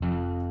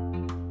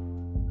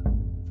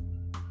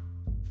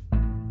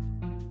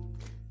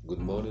Good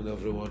morning,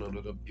 everyone.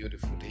 Another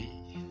beautiful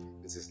day.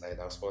 This is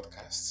Lighthouse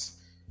Podcasts,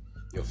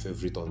 your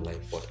favorite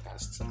online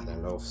podcast, and I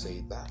love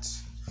saying that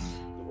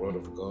the Word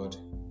of God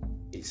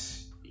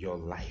is your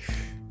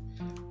life.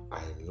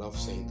 I love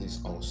saying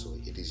this also.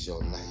 It is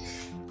your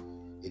life.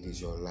 It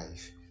is your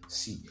life.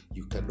 See,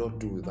 you cannot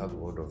do without the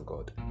Word of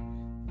God.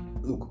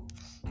 Look,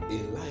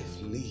 a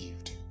life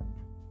lived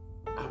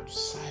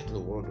outside the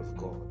Word of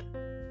God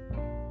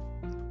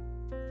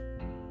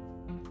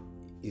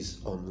is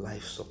on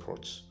life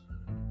support.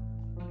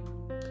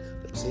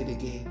 Let me say it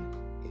again.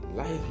 A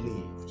life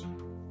lived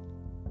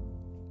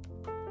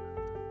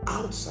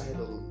outside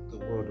of the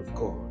Word of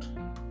God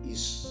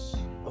is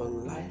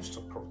on life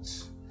support.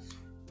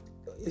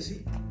 You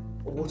see,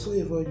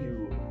 whatsoever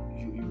you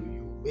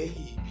may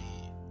be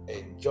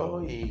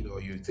enjoying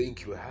or you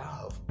think you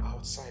have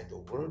outside the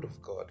Word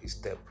of God is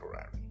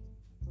temporary.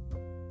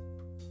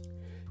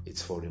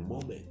 It's for a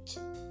moment.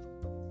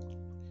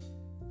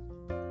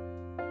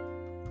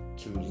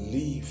 To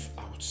live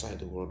outside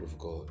the Word of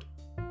God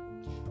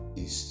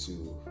is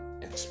to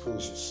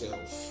expose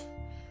yourself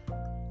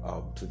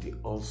to the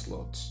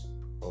onslaught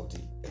of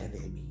the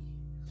enemy.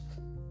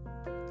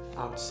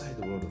 Outside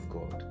the Word of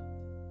God,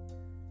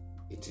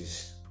 it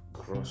is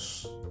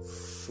gross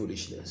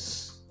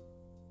foolishness,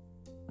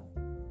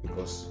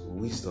 because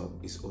wisdom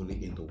is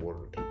only in the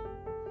Word.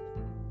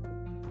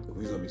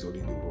 Wisdom is only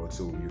in the Word,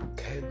 so you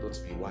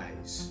cannot be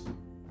wise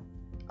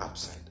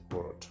outside the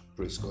Word.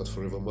 Praise God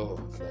forevermore,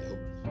 and I hope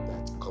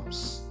that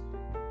comes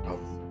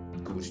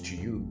good to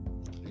you.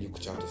 Luke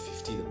chapter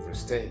 15 and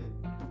verse 10.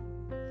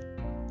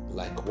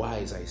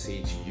 Likewise, I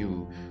say to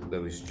you,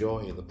 there is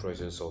joy in the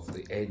presence of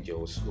the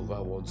angels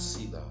over one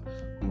sinner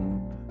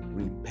who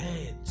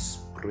repents.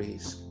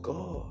 Praise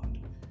God.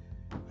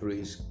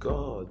 Praise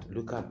God.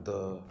 Look at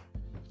the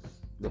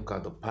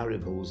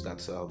parables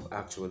that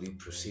actually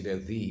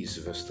preceded these.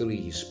 Verse 3,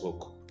 he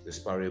spoke this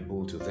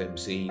parable to them,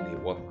 saying,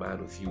 what man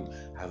of you,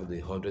 having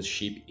 100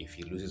 sheep, if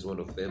he loses one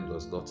of them,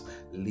 does not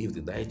leave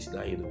the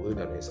 99 in the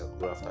wilderness and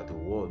go after the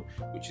one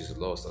which is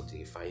lost until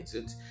he finds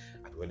it?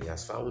 And when he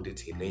has found it,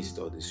 he lays it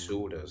on his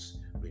shoulders,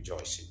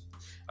 rejoicing.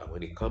 And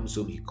when he comes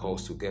home, he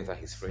calls together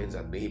his friends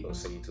and neighbors,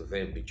 saying to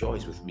them,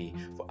 rejoice with me,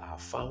 for I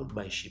have found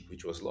my sheep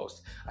which was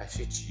lost. I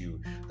say to you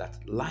that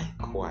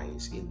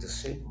likewise, in the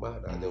same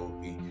manner, there will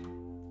be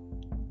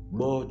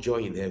more joy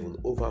in heaven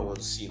over one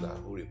sinner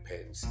who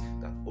repents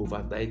than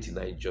over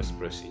 99 just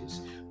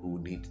persons who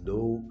need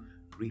no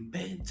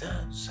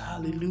repentance.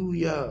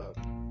 Hallelujah.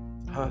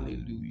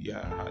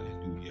 Hallelujah.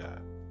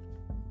 Hallelujah.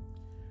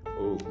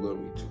 Oh,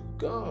 glory to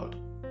God.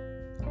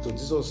 So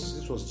this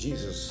was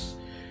Jesus'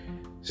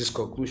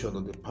 conclusion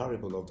on the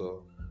parable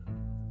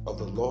of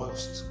the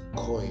lost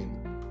coin,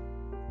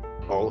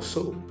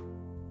 also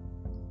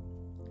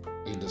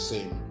in the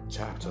same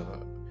chapter.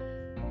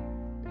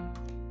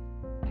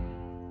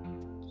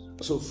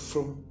 So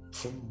from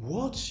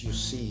what you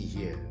see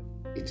here,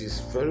 it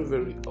is very,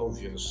 very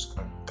obvious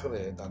and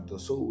clear that the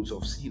souls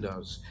of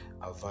sinners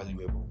are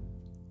valuable.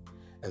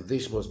 And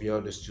this must be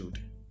understood.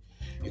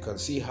 You can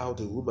see how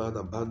the woman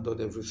abandoned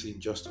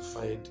everything just to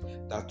find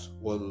that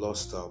one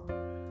lost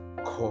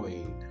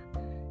coin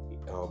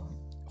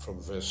from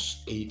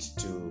verse 8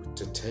 to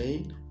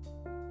 10.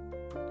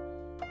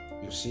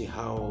 You see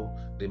how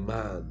the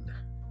man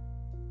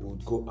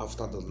would go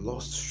after the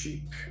lost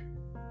sheep.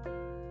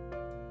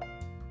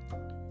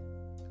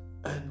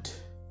 And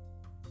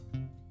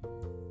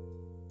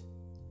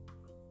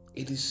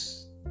it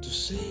is the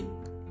same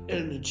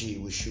energy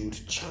we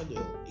should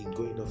channel in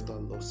going after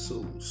lost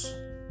souls.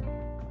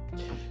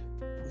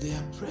 They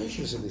are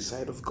precious in the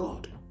sight of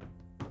God.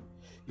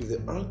 If they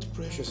aren't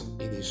precious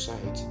in His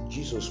sight,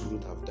 Jesus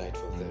wouldn't have died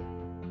for them.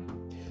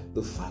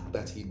 The fact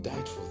that He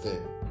died for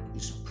them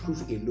is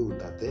proof alone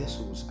that their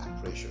souls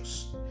are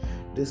precious.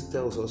 This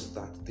tells us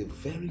that the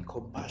very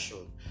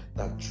compassion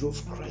that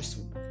drove Christ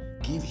to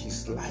give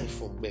His life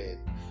for men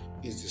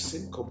is the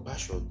same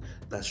compassion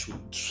that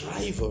should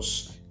drive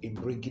us in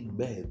bringing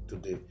men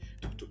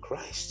to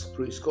Christ,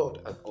 praise God,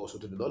 and also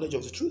to the knowledge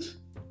of the truth.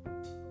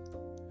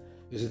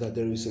 You see that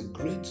there is a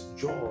great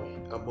joy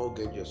among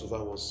angels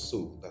over one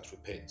soul that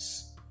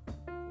repents.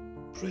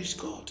 Praise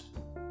God.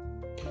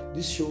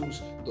 This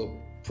shows the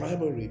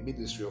primary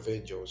ministry of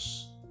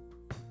angels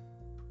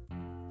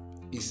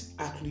is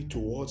actually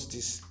towards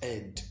this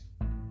end,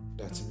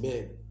 that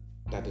men,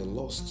 that the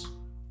lost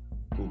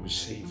will be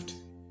saved,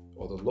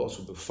 or the lost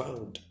will be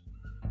found,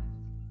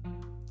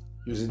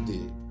 using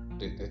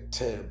the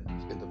term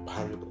in the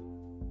parable.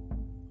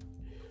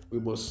 We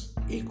must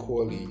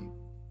equally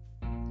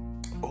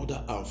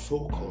order our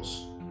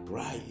focus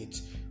right,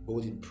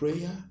 both in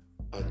prayer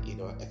and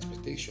in our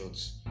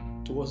expectations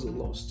towards the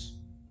lost.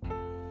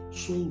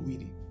 Soul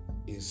winning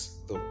is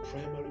the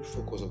primary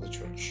focus of the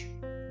church.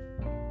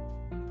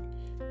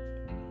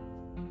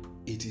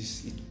 It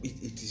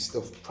is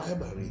the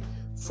primary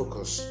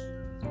focus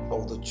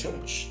of the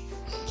church.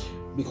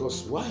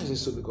 Because why is it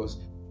so? Because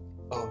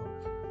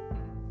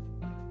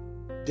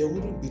there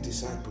wouldn't be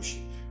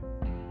discipleship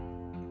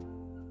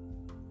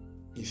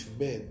if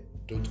men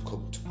don't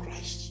come to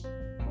Christ.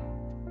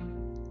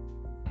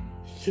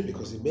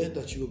 Because the men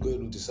that you are going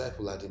to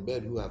disciple are the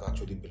men who have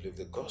actually believed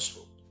the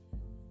gospel.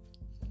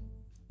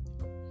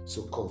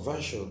 So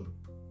conversion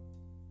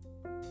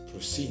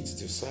precedes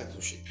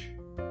discipleship.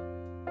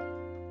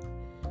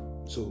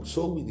 So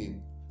soul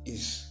winning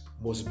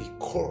must be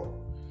core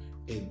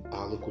in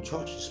our local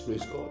churches,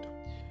 praise God.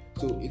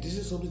 So this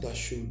is something that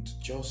should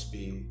just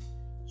be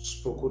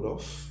spoken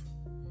of.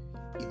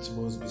 It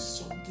must be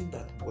something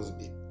that must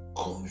be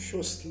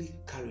consciously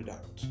carried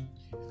out.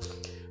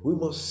 We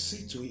must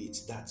see to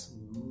it that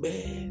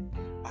men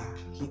are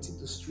hitting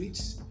the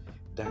streets,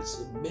 that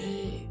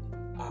men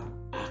are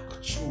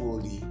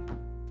actually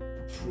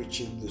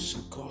preaching this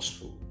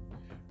gospel.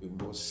 We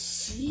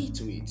must see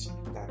to it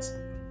that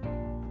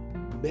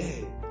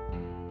men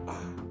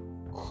are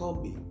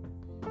coming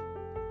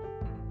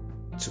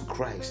to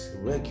Christ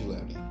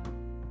regularly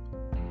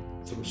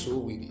through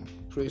soul winning.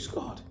 Praise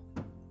God.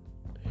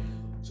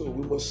 So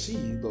we must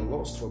see the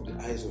lost from the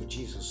eyes of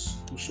Jesus,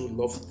 who so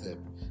loved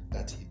them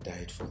that he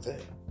died for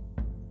them.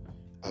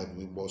 And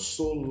we must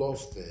so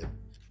love them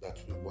that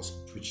we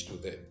must preach to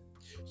them.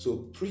 So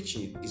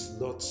preaching is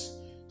not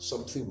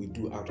something we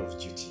do out of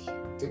duty.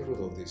 Take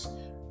note of this.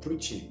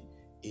 Preaching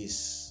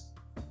is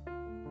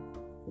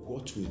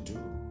what we do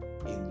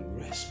in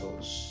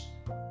response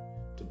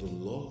to the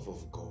love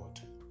of God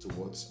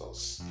towards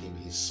us in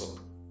his Son.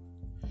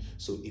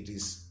 So it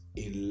is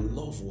a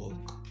love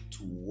walk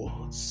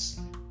towards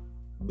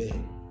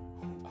men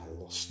who are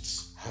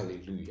lost.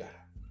 Hallelujah.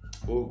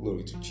 Oh,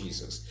 glory to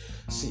Jesus.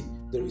 See,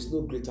 there is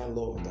no greater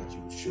love that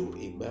you show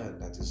a man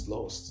that is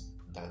lost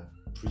than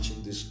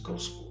preaching this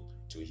gospel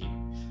to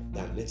him,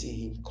 than letting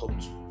him come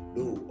to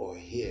know or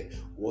hear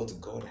what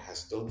God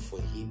has done for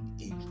him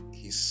in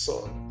his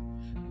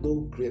Son.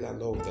 No greater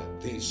love than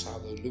this.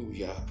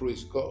 Hallelujah.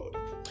 Praise God.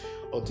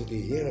 Until they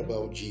hear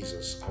about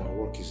Jesus, our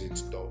work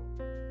isn't done.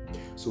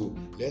 So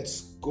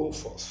let's go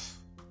forth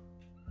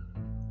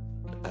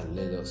and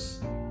let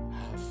us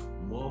have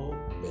more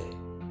men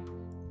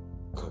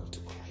come to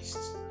Christ.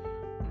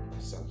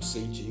 As I'm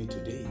saying to you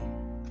today,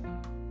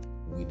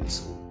 win his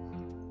soul.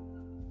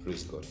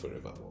 Praise God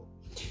forevermore.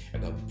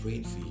 And I'm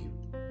praying for you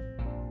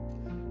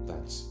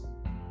that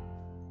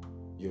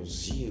your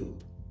zeal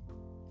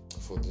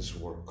for this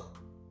work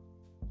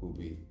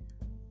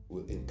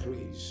will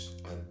increase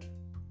and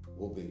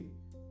will be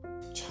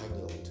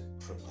channeled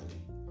properly.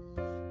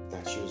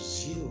 That your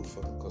zeal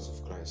for the cause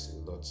of Christ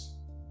will not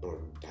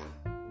burn down.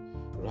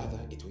 Rather,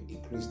 it will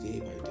increase day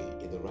by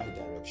day in the right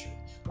direction,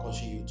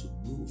 causing you to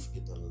move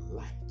in the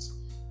light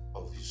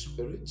of your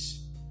spirit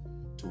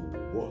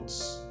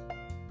towards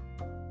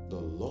the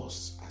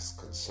lost as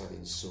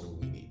concerning soul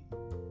winning.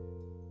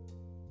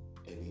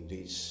 And in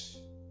this,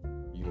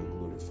 you are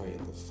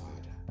glorifying the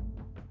Father,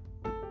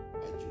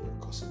 and you are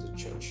causing the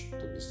church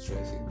to be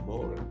strengthened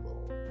more and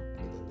more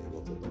in the name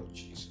of the Lord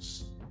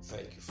Jesus.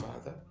 Thank you,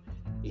 Father.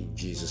 In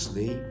Jesus'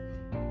 name,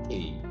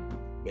 amen.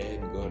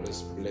 God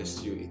has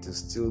blessed you. It is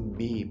still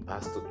me,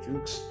 Pastor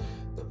Jukes,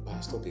 the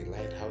pastor of the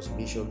Lighthouse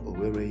Mission,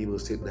 Owerri, Imo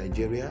State,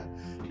 Nigeria.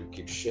 You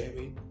keep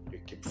sharing, you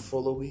keep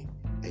following,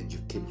 and you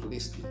keep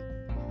listening.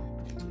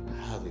 And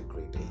have a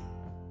great day.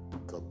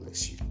 God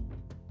bless you.